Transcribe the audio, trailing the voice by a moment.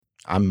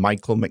I'm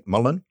Michael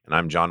McMullen. And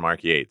I'm John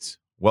Mark Yates.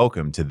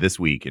 Welcome to This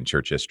Week in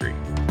Church History.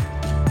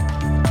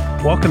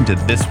 Welcome to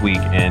This Week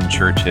in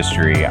Church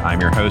History. I'm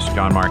your host,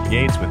 John Mark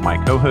Yates, with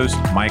my co-host,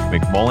 Mike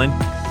McMullen.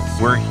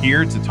 We're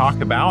here to talk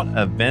about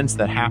events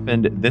that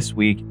happened this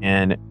week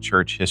in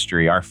church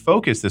history. Our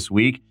focus this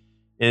week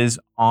is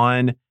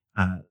on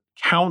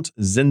Count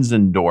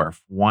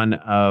Zinzendorf, one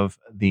of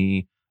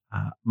the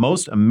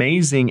most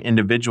amazing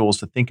individuals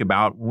to think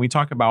about when we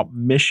talk about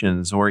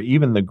missions or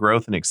even the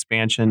growth and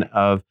expansion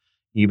of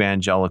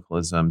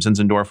evangelicalism.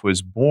 Zinzendorf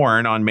was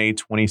born on May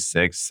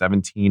 26,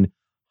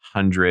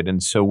 1700.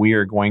 And so we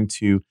are going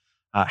to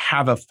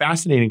have a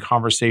fascinating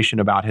conversation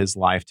about his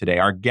life today.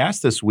 Our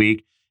guest this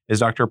week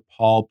is Dr.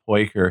 Paul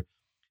Peucker.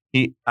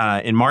 He,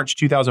 in March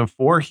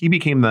 2004, he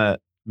became the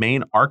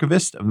main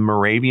archivist of the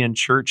Moravian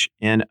Church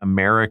in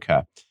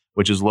America,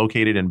 which is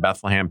located in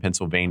Bethlehem,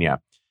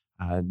 Pennsylvania.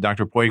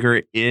 Dr.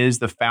 Peucker is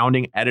the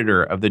founding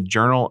editor of the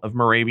Journal of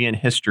Moravian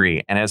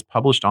History and has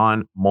published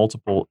on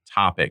multiple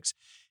topics.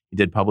 He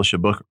did publish a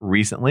book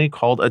recently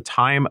called A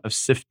Time of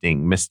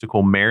Sifting,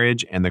 Mystical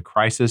Marriage and the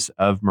Crisis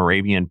of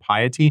Moravian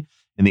Piety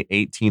in the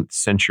 18th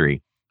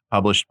Century,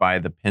 published by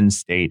the Penn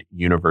State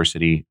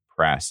University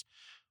Press.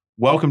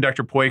 Welcome,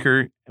 Dr.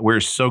 Peucker. We're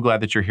so glad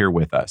that you're here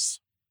with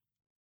us.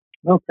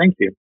 Well, thank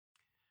you.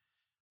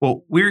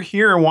 Well, we're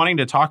here wanting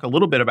to talk a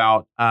little bit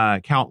about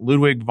Count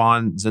Ludwig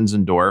von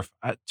Zinzendorf.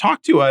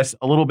 Talk to us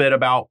a little bit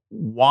about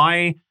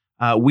why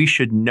we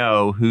should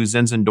know who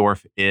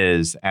Zinzendorf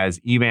is as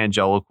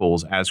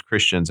evangelicals, as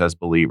Christians, as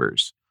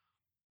believers.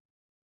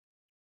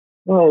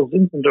 Well,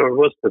 Zinzendorf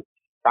was the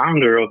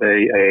founder of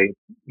a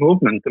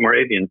movement, the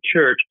Moravian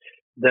Church,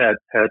 that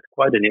had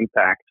quite an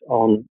impact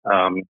on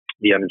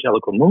the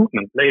evangelical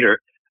movement later,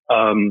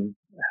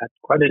 had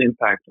quite an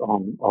impact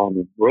on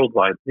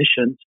worldwide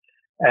missions,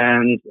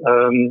 and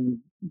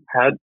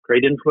had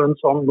great influence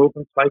on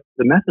movements like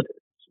the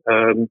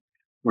Methodists.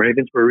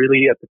 Moravians were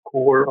really at the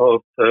core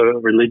of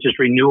religious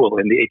renewal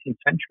in the 18th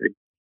century.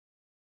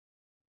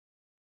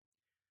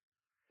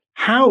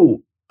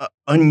 How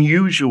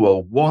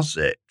unusual was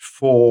it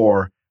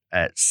for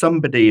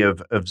somebody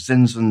of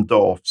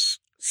Zinzendorf's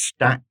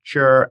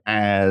stature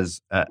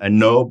as a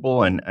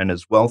noble and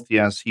as wealthy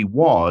as he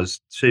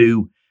was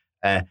to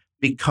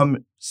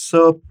become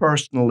so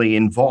personally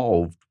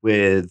involved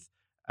with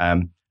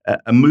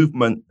a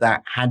movement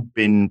that had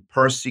been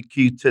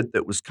persecuted,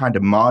 that was kind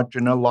of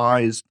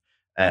marginalized,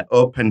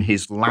 open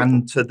his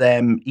land to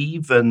them,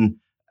 even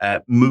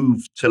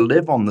moved to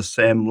live on the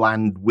same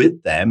land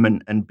with them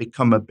and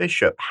become a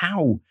bishop?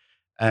 How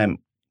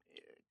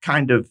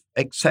kind of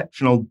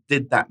exceptional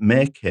did that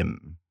make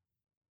him?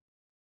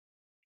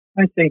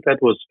 I think that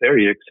was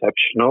very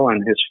exceptional,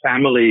 and his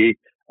family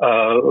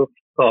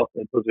thought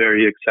it was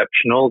very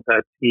exceptional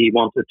that he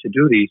wanted to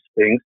do these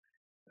things.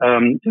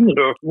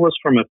 Zinzendorf was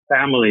from a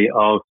family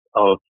of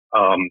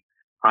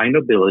high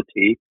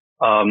nobility.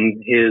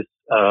 His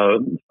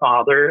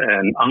father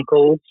and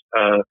uncles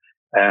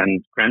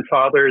and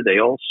grandfather, they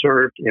all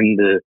served in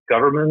the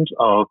government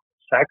of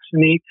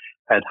Saxony,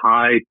 had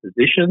high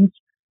positions,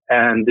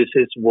 and this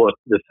is what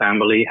the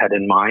family had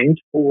in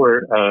mind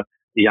for the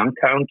young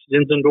Count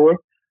Zinzendorf.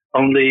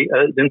 Only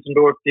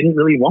Zinzendorf didn't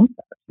really want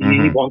that.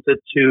 Mm-hmm. He wanted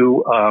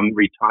to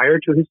retire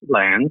to his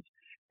lands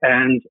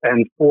and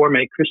form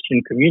a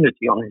Christian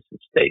community on his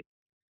estate.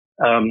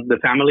 The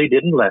family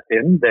didn't let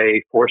him.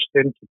 They forced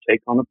him to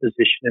take on a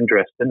position in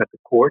Dresden at the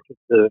court of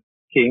the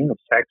king of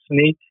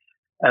Saxony.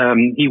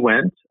 He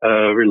went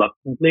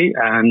reluctantly,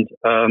 and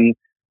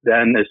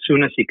then as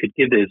soon as he could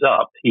give this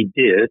up, he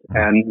did,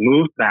 and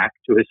moved back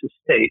to his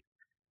estate,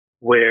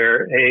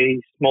 where a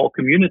small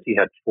community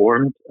had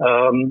formed,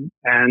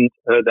 and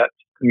that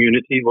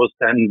community was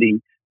then the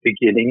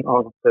beginning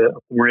of the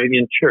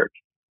Moravian Church.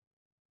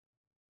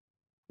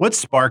 What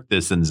sparked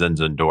this in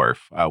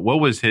Zinzendorf? What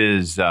was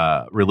his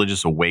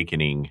religious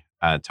awakening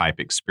type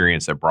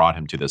experience that brought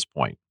him to this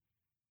point?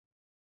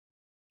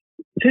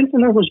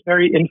 Zinzendorf was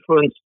very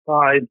influenced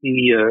by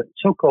the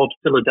so-called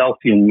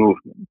Philadelphian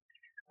movement.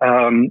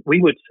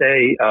 We would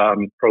say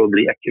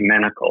probably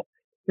ecumenical.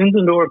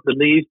 Zinzendorf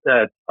believed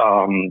that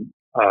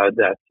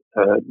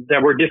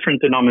there were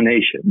different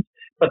denominations,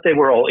 but they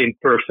were all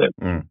imperfect.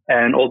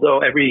 And although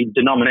every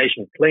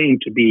denomination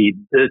claimed to be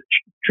the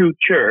true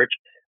church,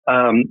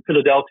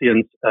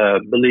 Philadelphians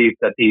believed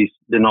that these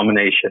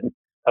denominations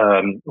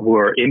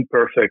were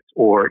imperfect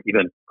or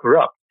even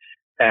corrupt.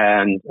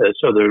 And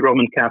so the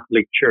Roman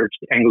Catholic Church,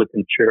 the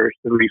Anglican Church,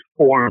 the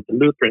Reformed, the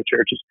Lutheran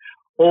churches,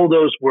 all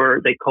those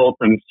they called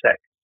them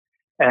sects.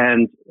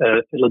 And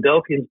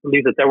Philadelphians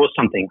believed that there was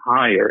something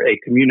higher, a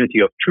community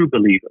of true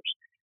believers.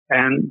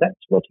 And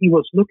that's what he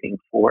was looking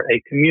for,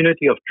 a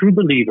community of true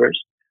believers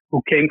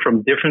who came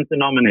from different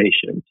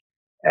denominations.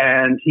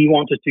 And he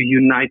wanted to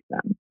unite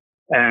them.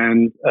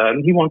 And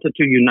he wanted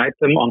to unite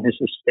them on his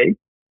estate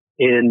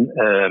in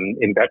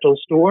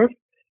Berthelsdorf.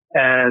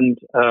 And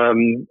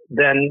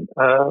then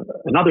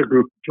another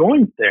group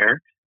joined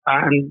there,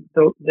 and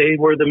they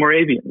were the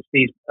Moravians,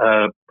 these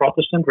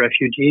Protestant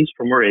refugees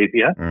from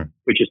Moravia,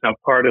 which is now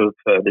part of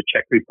the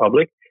Czech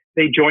Republic.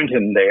 they joined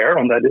him there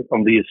on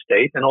the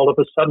estate, and all of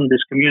a sudden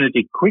this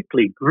community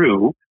quickly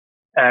grew,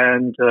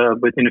 and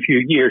within a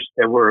few years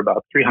there were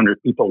about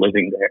 300 people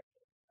living there.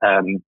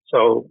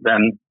 So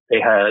then they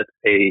had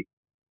a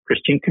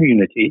Christian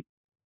community,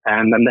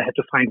 and then they had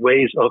to find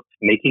ways of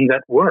making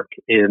that work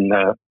in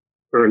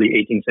early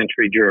 18th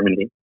century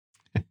Germany.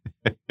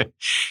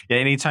 Yeah,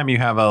 anytime you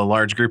have a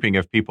large grouping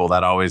of people,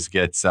 that always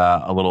gets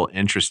a little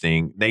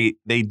interesting.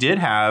 They did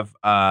have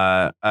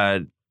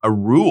a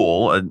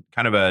rule, a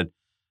kind of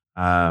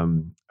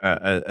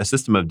a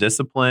system of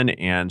discipline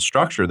and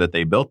structure that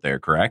they built there,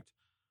 correct?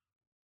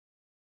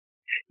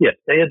 Yes,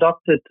 they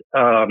adopted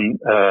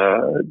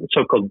the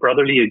so-called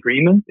brotherly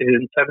agreement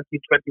in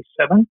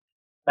 1727,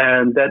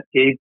 and that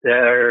gave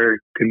their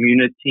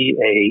community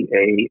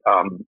a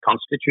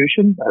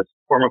constitution as a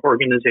form of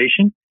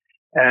organization.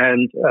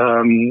 And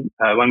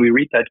when we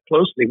read that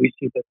closely, we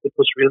see that it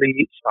was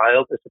really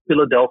styled as a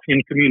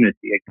Philadelphian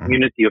community, a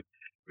community of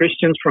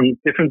Christians from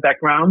different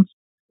backgrounds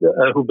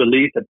who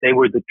believed that they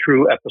were the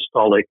true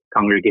apostolic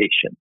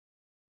congregation.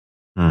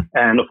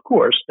 And of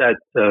course, that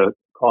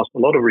caused a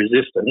lot of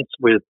resistance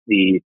with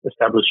the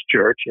established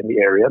church in the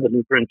area, the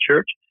Lutheran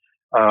Church.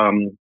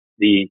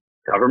 The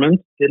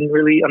government didn't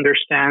really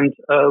understand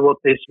what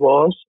this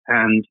was,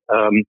 and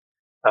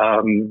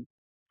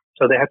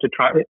so they had to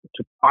try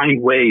to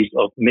find ways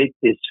of make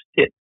this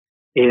fit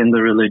in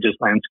the religious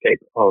landscape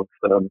of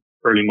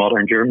early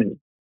modern Germany.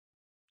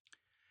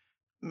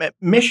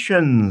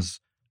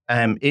 Missions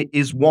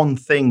is one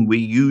thing we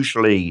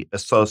usually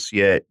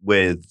associate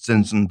with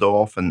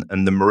Zinzendorf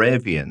and the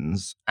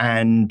Moravians.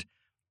 And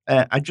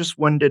I just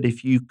wondered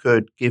if you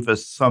could give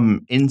us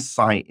some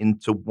insight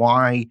into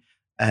why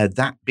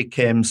that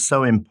became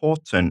so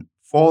important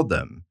for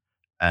them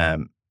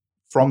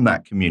from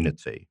that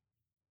community.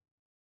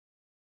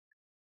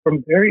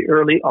 From very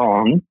early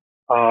on,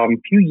 a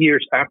few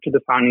years after the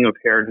founding of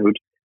Herrnhut,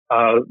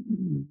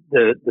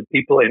 the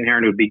people in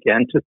Herrnhut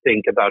began to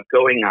think about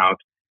going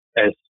out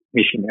as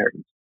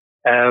missionaries.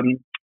 On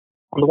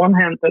the one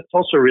hand, that's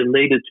also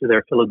related to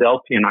their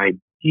Philadelphian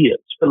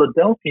ideas.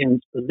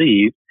 Philadelphians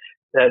believed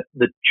that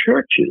the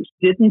churches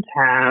didn't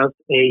have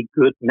a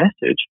good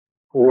message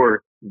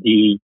for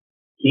the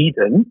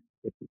heathen,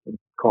 if you can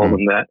call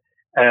them that.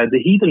 The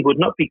heathen would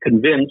not be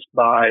convinced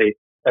by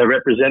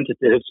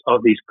representatives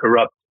of these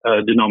corrupt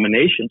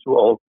denominations who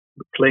all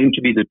claimed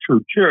to be the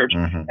true church.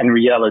 In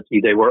reality,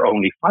 they were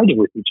only fighting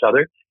with each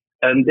other.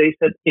 And they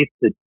said if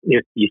the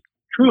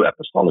true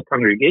apostolic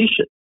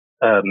congregation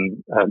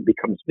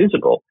becomes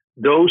visible,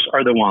 those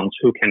are the ones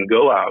who can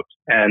go out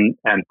and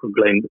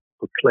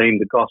proclaim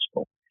the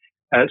gospel.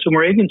 So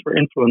Moravians were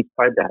influenced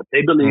by that.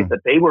 They believed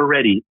that they were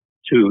ready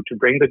to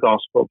bring the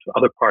gospel to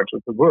other parts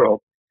of the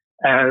world.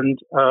 And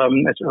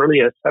as early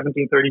as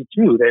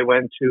 1732, they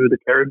went to the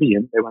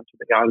Caribbean. They went to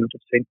the island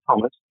of St.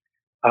 Thomas.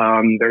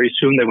 Very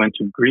soon they went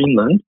to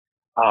Greenland.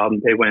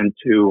 They went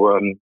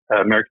to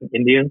American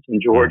Indians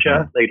in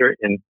Georgia, later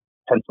in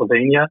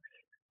Pennsylvania.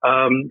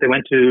 They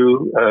went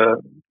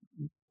to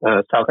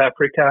South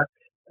Africa.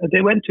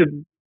 They went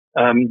to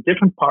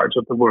different parts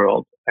of the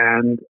world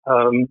and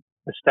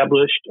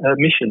established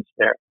missions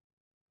there.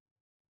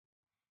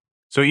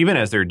 So even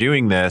as they're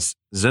doing this,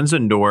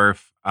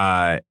 Zinzendorf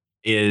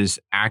is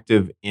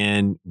active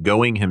in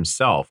going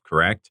himself,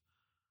 correct?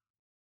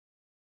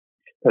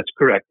 That's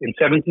correct. In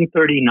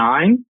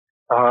 1739,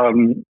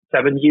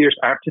 7 years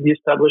after the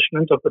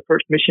establishment of the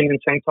first mission in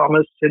St.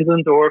 Thomas,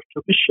 Zinzendorf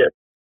took a ship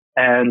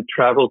and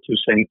traveled to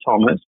St.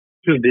 Thomas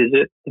to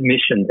visit the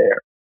mission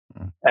there.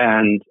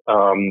 And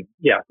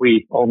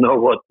we all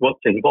know what's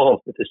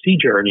involved with the sea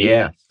journey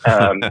to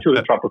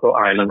a tropical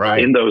island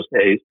in those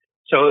days.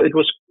 So it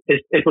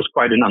was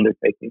quite an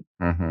undertaking.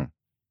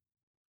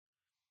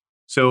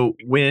 So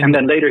and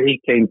then later he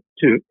came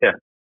to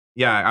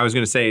I was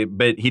going to say,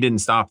 but he didn't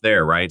stop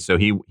there, right? So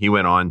he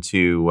went on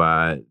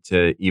to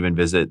even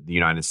visit the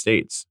United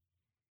States.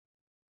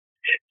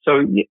 So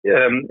in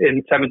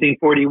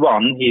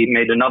 1741 he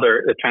made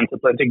another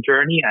transatlantic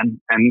journey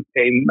and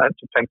came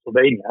to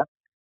Pennsylvania,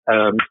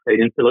 stayed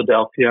in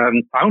Philadelphia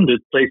and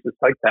founded places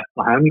like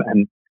Bethlehem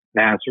and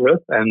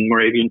Nazareth and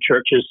Moravian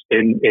churches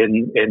in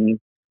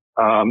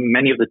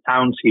many of the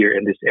towns here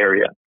in this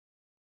area.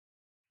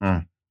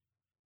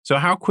 So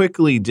how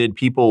quickly did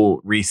people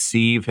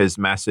receive his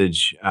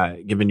message,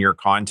 given your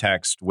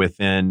context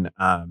within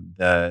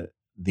the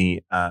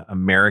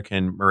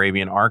American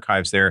Moravian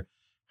archives there?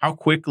 How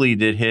quickly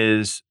did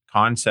his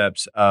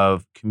concepts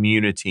of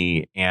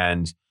community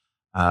and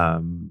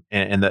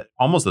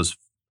almost those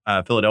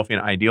Philadelphian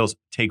ideals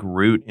take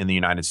root in the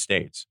United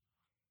States?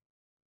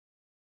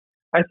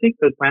 I think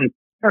that went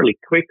fairly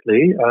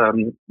quickly.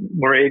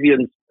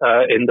 Moravians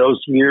in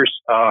those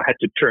years had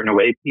to turn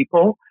away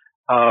people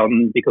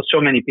because so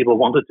many people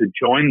wanted to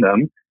join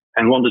them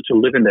and wanted to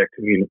live in their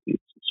communities.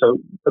 So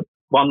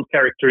one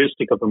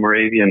characteristic of the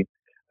Moravian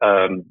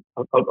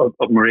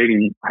of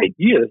Moravian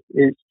ideas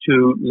is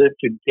to live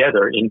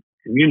together in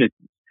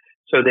communities.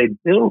 So they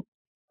built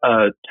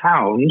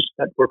towns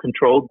that were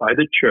controlled by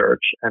the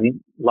church,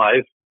 and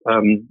life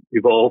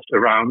revolved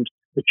around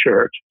the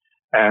church.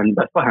 And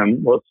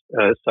Bethlehem was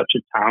such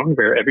a town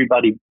where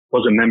everybody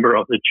was a member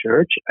of the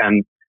church,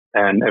 and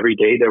every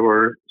day there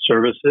were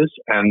services,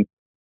 and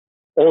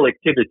all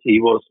activity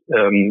was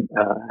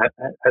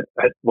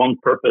had one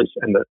purpose,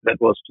 and that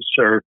was to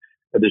serve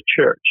the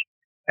church.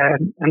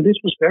 And this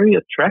was very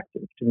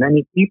attractive to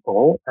many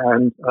people,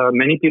 and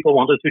many people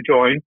wanted to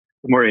join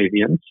the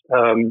Moravians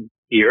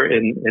here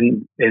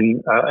in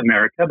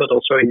America, but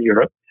also in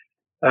Europe.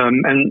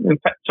 And in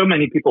fact, so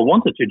many people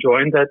wanted to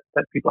join that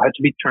people had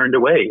to be turned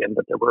away, and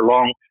that there were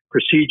long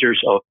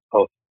procedures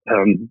of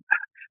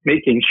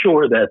making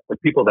sure that the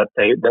people that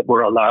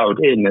were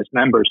allowed in as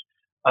members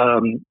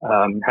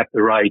had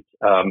the right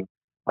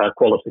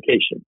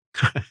qualification.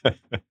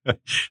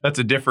 That's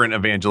a different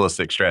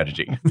evangelistic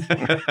strategy.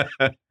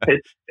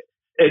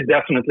 It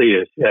definitely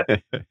is, yeah.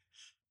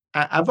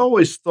 I've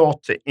always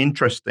thought it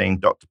interesting,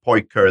 Dr.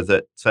 Peucker,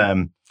 that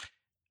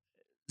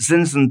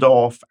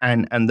Zinzendorf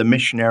and the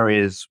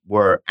missionaries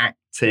were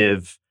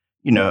active,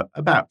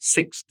 about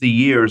 60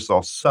 years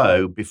or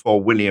so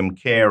before William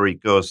Carey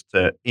goes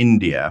to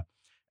India.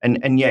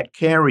 And yet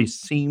Carey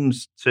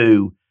seems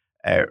to,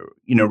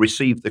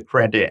 receive the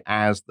credit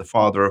as the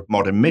father of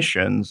modern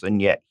missions.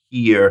 And yet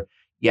here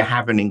you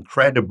have an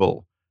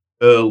incredible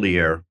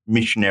earlier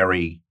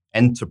missionary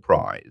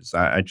enterprise.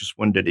 I just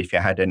wondered if you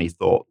had any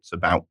thoughts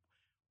about,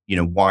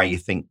 why you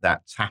think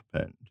that's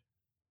happened.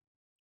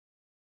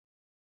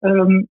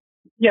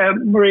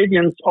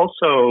 Moravians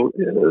also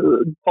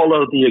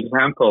follow the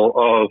example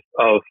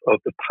of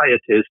the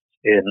pietists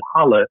in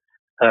Halle,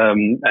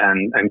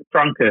 and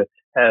Franke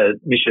had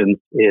missions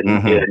in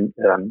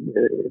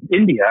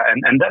India,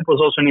 and that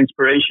was also an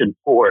inspiration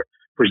for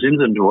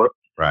Zinzendorf.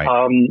 Right.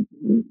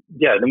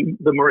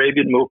 The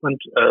Moravian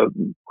movement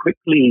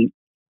quickly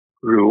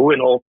grew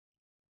in all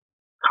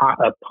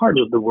parts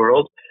of the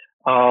world,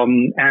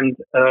 and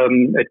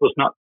it was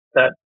not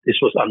that this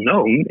was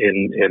unknown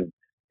in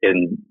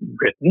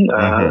Britain.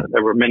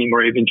 There were many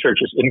Moravian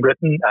churches in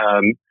Britain.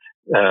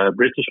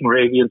 British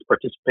Moravians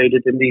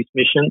participated in these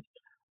missions.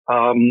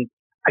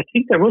 I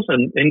think there was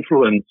an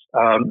influence,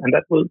 and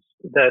that was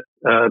that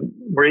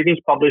Moravians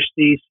published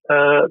these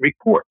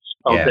reports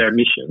of their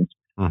missions,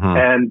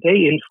 and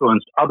they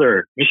influenced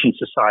other mission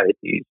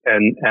societies,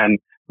 and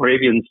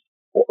Moravians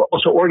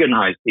also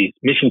organized these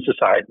mission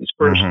societies,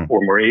 first for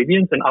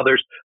Moravians, and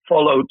others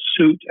followed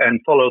suit and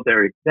followed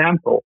their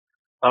example.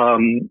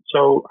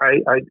 So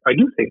I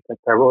do think that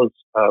there was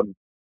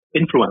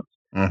influence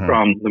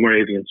from the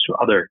Moravians to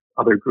other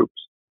groups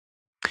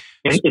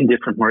in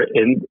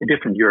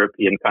different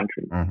European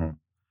countries.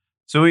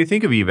 So when you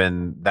think of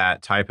even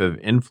that type of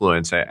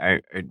influence,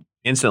 I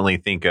instantly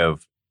think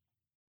of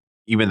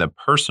even the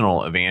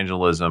personal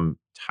evangelism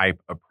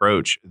type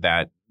approach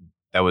that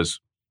was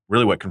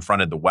really what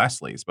confronted the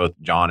Wesleys, both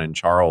John and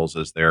Charles,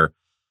 as they're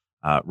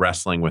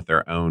wrestling with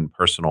their own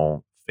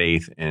personal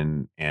faith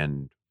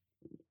and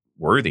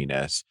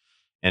worthiness.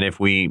 And if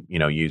we,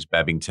 use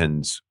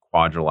Bebbington's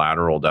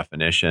quadrilateral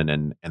definition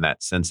and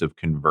that sense of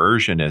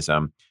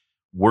conversionism,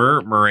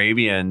 were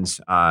Moravians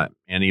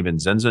and even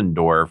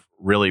Zinzendorf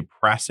really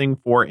pressing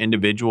for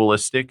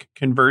individualistic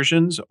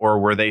conversions, or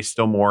were they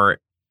still more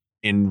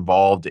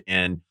involved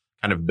in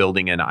kind of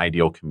building an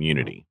ideal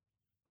community?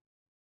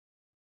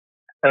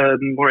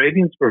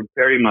 Moravians were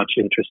very much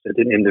interested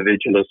in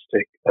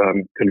individualistic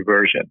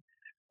conversion.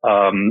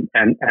 And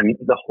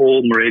the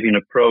whole Moravian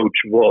approach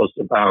was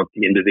about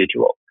the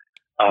individual,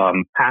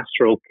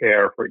 pastoral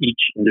care for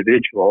each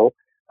individual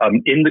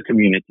in the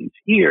communities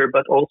here,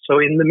 but also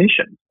in the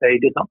missions. They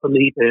did not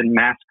believe in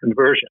mass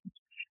conversions.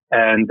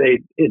 And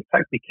they, in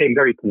fact, became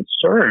very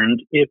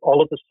concerned if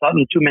all of a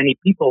sudden too many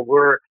people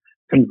were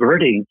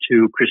converting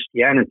to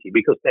Christianity,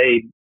 because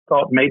they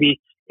thought maybe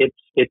it's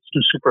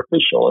too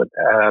superficial.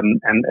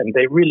 And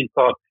they really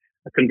thought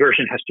a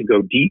conversion has to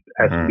go deep,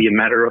 has to be a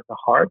matter of the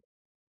heart.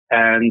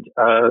 And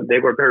they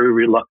were very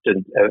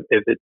reluctant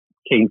if it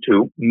came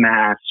to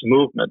mass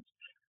movements.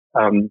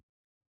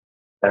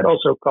 That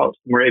also caused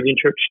the Moravian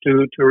Church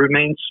to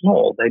remain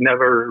small. They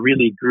never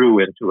really grew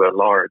into a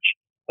large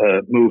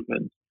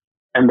movement,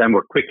 and then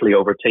were quickly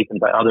overtaken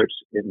by others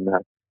in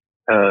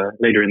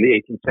later in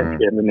the 18th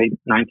century and the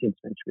 19th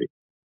century.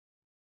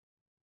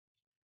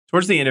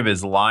 Towards the end of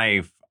his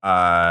life,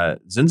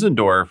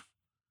 Zinzendorf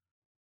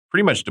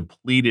pretty much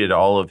depleted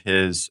all of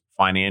his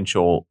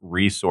financial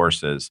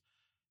resources.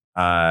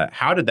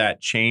 How did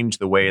that change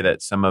the way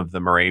that some of the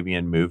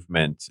Moravian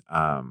movement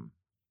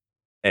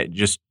it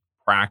just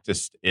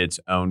practiced its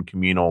own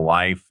communal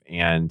life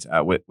and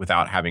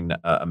without having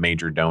a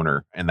major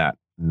donor in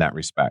that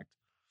respect?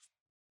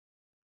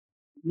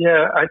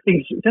 Yeah, I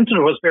think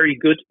Zinzendorf was very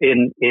good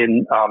in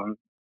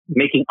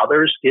making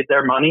others give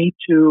their money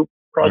to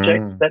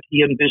projects that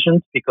he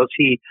envisioned, because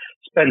he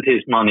spent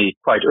his money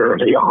quite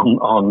early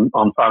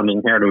on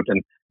founding Herrnhut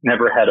and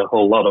never had a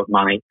whole lot of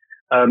money.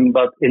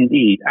 But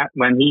indeed,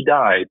 when he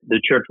died,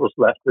 the church was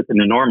left with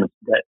an enormous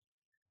debt.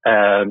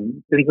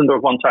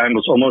 Zinzendorf one time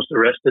was almost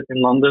arrested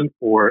in London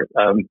for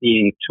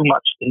being too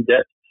much in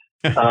debt.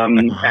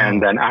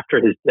 And then after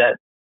his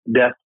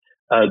death,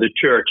 the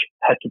church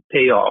had to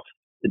pay off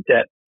the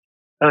debt,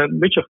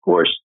 which of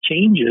course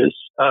changes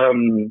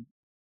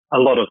a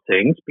lot of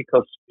things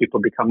because people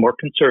become more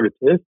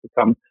conservative,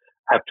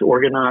 have to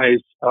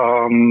organize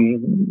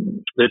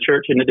the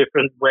church in a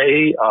different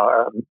way.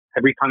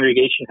 Every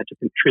congregation had to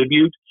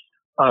contribute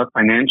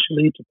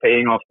financially to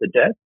paying off the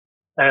debt.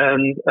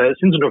 And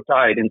Zinzendorf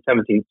died in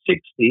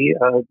 1760.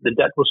 The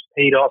debt was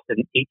paid off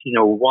in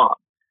 1801.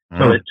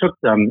 So it took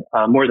them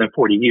more than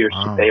 40 years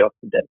to pay off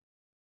the debt.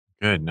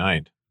 Good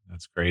night.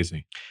 That's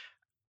crazy.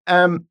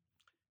 After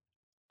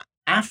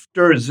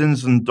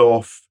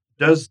Zinzendorf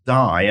does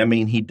die, I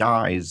mean, he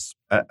dies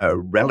at a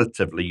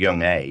relatively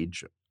young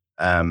age.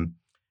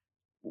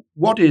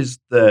 What is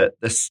the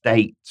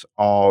state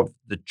of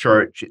the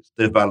church, its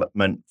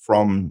development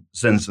from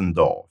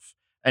Zinzendorf,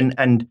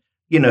 and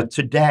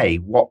today,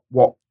 what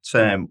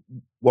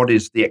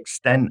is the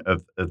extent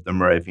of the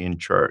Moravian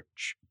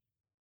Church?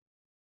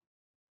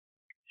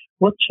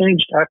 What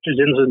changed after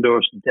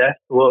Zinzendorf's death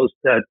was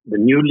that the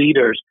new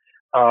leaders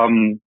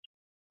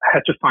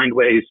had to find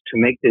ways to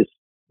make this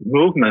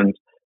movement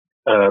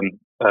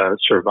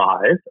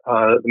survive.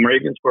 The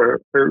Moravians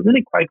were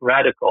really quite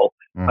radical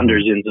under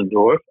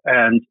Zinzendorf,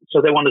 and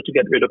so they wanted to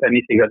get rid of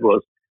anything that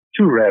was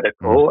too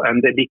radical,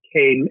 and they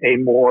became a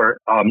more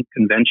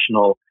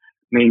conventional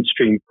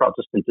mainstream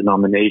Protestant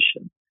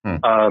denomination.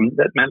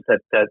 That meant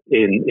that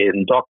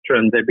in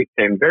doctrine they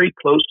became very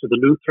close to the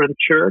Lutheran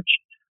Church,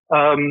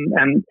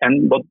 and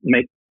what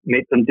made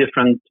them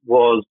different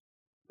was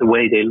the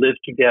way they lived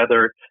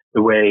together,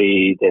 the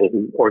way they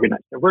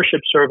organized their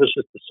worship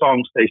services, the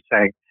songs they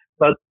sang.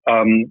 But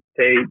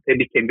they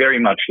became very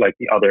much like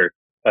the other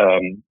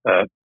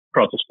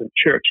Protestant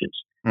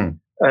churches.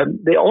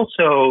 They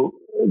also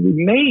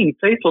remained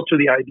faithful to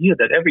the idea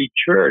that every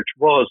church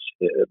was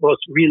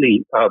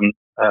really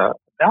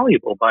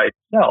valuable by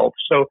itself.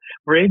 So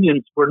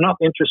Moravians were not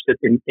interested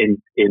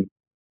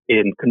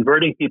in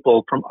converting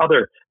people from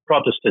other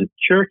Protestant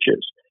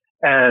churches,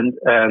 and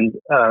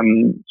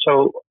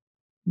so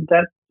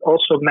that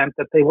also meant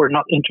that they were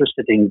not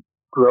interested in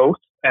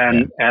growth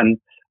and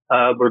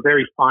were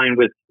very fine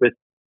with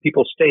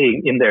people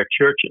staying in their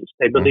churches.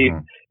 They believed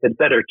it's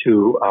better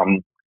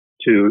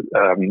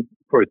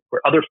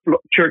for other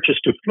churches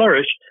to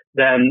flourish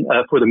than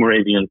for the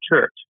Moravian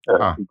Church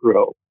to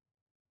grow.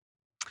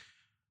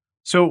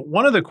 So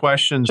one of the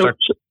questions...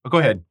 go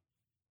ahead.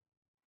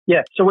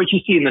 Yeah, so what you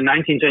see in the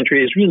 19th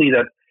century is really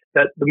that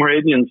the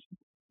Moravians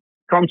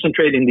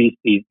concentrate in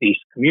these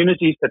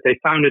communities that they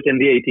founded in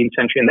the 18th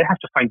century, and they have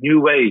to find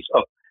new ways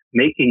of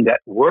making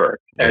that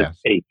work as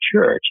a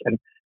church. And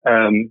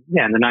in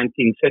the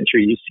 19th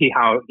century, you see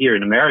how here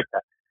in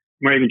America,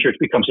 Moravian Church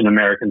becomes an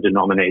American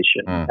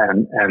denomination,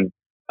 and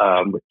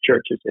with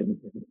churches in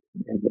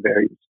the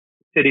various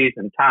cities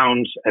and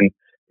towns, and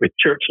with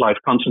church life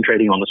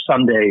concentrating on the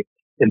Sunday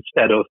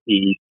instead of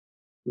the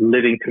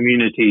living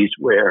communities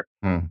where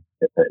the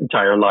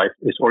entire life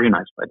is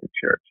organized by the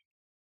church.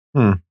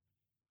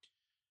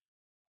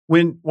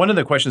 When one of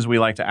the questions we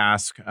like to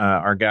ask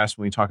our guests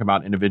when we talk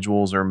about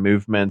individuals or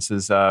movements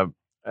is an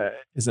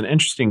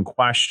interesting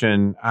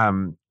question.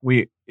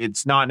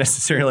 It's not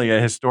necessarily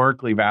a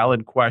historically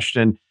valid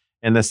question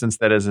in the sense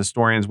that as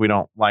historians, we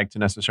don't like to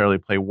necessarily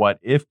play what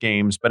if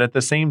games, but at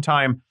the same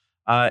time,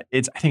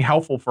 it's, I think,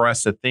 helpful for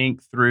us to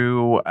think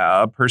through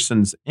a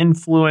person's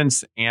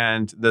influence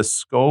and the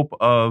scope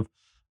of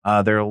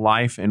their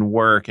life and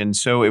work. And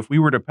so if we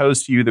were to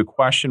pose to you the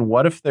question,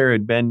 what if there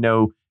had been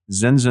no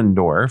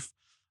Zinzendorf?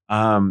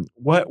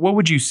 What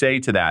would you say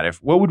to that?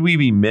 What would we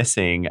be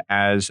missing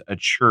as a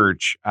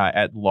church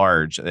at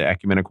large, the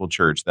ecumenical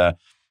church, the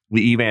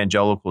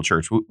evangelical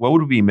church? What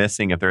would we be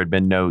missing if there had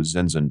been no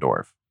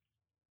Zinzendorf?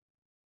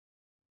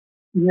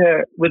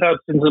 Yeah, without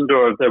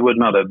Zinzendorf, there would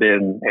not have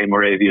been a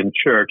Moravian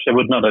church. There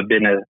would not have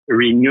been a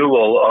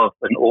renewal of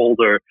an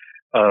older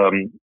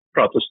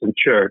Protestant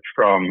church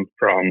from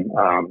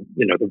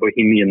the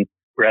Bohemian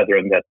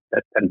brethren that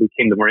then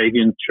became the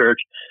Moravian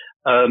church.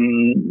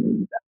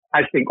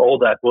 I think all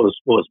that was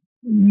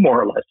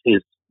more or less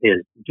his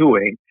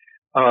doing.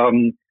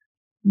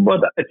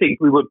 What I think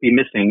we would be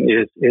missing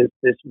is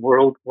this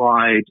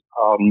worldwide,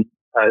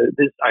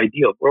 this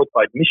idea of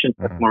worldwide missions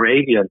that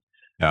Moravians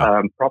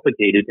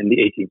propagated in the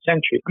 18th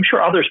century. I'm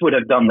sure others would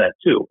have done that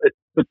too. It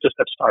would just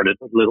have started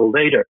a little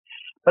later.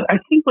 But I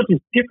think what is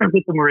different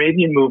with the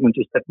Moravian movement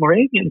is that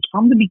Moravians,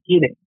 from the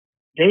beginning,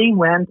 they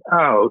went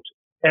out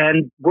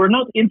and were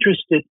not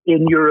interested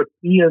in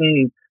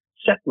European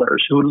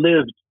settlers who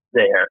lived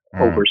there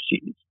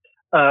overseas.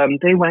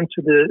 They went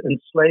to the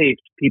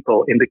enslaved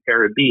people in the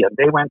Caribbean.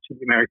 They went to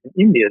the American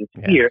Indians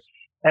here.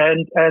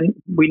 And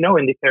we know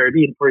in the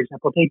Caribbean, for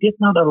example, they did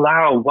not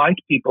allow white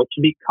people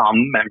to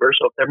become members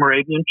of their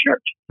Moravian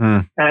church.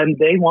 And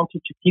they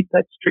wanted to keep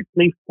that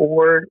strictly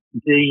for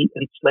the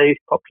enslaved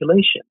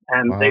population.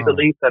 And they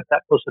believed that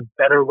was a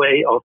better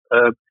way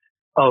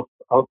of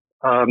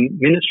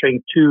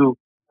ministering to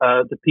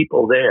the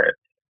people there.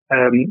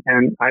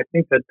 And I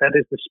think that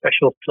is the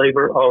special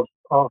flavor of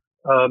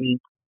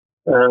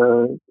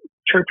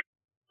church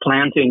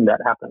planting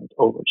that happens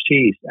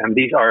overseas. And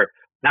these are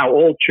now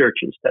all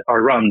churches that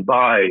are run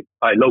by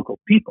local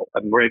people.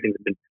 And Moravians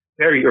have been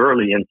very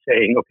early in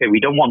saying, okay, we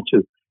don't want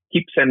to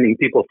keep sending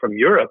people from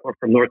Europe or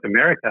from North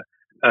America,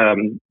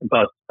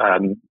 but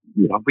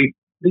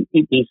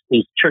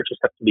these churches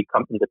have to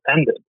become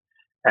independent,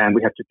 and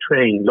we have to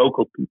train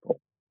local people.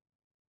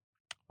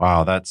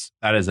 Wow, that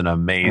is an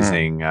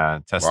amazing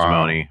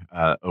testimony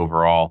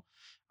overall.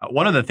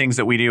 One of the things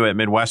that we do at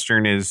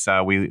Midwestern is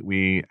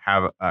we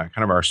have kind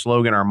of our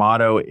slogan, our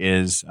motto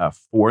is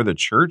for the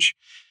church.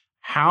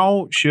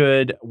 How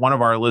should one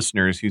of our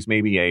listeners who's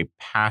maybe a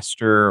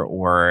pastor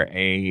or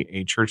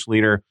a church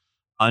leader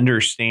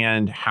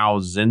understand how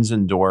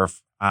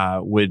Zinzendorf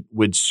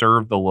would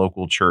serve the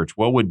local church?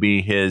 What would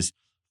be his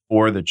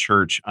for the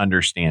church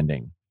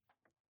understanding?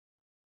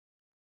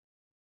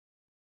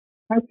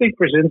 I think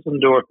for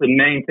Zinzendorf, the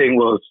main thing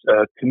was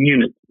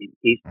community.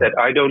 He said,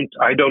 "I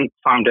don't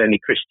found any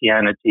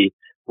Christianity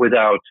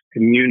without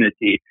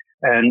community,"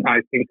 and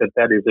I think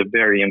that is a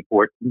very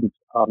important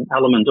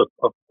element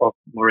of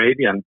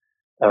Moravian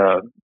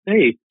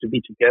faith, to be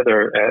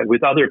together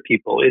with other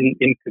people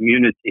in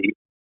community,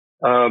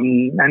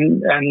 and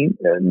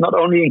not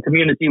only in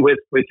community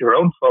with your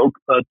own folk,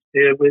 but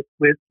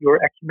with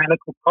your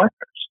ecumenical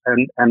partners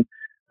and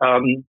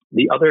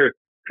the other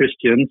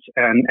Christians,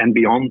 and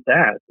beyond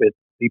that, with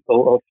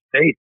people of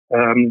faith.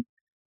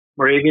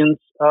 Moravians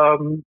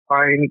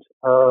find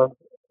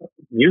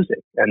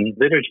music and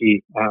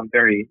liturgy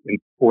very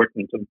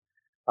important.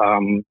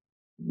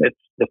 It's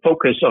the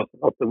focus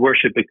of the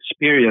worship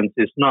experience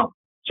is not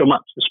so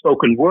much the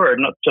spoken word,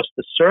 not just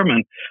the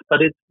sermon,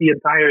 but it's the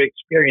entire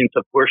experience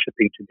of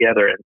worshiping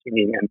together and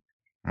singing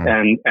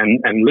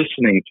and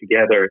listening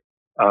together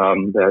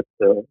that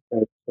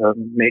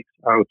makes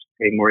out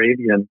a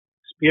Moravian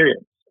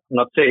experience. I'm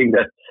not saying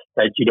that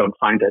you don't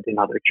find that in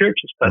other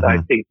churches, but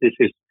I think this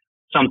is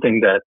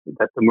something that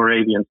the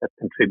Moravians have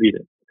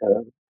contributed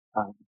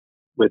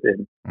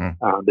within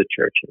the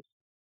churches.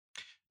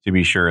 To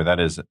be sure, that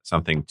is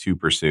something to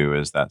pursue,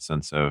 is that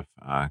sense of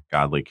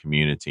godly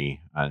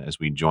community as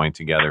we join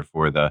together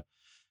for the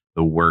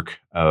work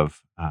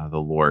of the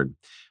Lord.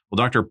 Well,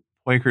 Dr.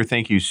 Peucker,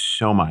 thank you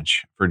so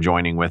much for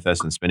joining with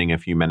us and spending a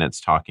few minutes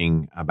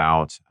talking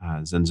about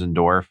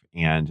Zinzendorf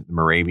and the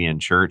Moravian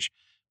Church.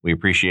 We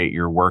appreciate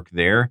your work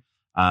there.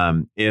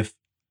 If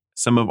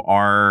some of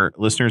our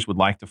listeners would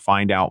like to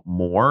find out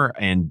more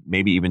and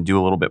maybe even do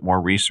a little bit more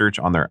research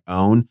on their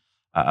own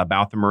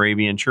about the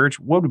Moravian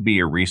Church, what would be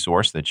a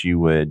resource that you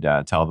would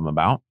tell them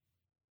about?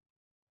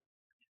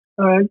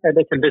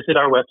 They can visit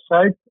our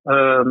website,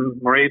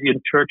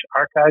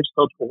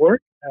 moravianchurcharchives.org.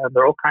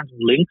 There are all kinds of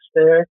links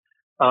there.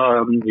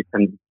 You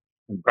can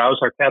browse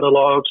our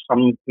catalogs.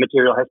 Some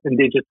material has been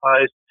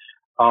digitized,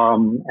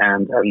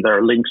 and there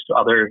are links to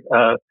other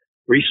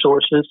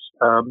resources.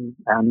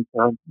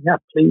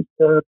 Please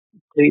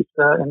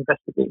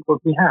investigate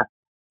what we have.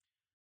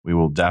 We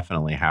will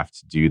definitely have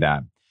to do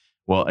that.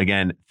 Well,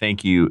 again,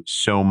 thank you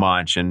so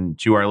much. And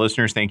to our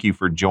listeners, thank you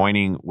for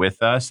joining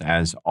with us.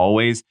 As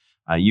always,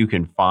 you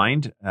can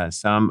find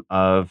some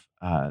of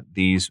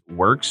these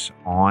works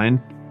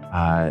on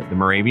the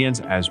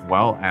Moravians, as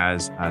well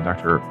as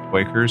Dr.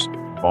 Peucker's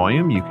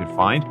volume. You could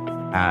find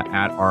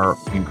at our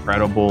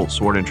incredible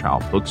Sword and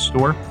Trowel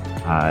bookstore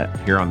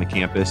here on the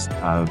campus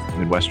of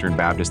Midwestern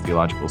Baptist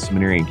Theological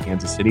Seminary in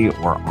Kansas City,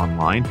 or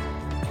online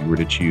if you were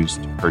to choose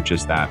to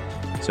purchase that.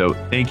 So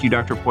thank you,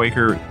 Dr.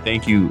 Peucker.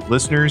 Thank you,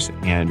 listeners,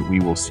 and we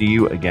will see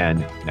you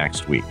again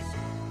next week.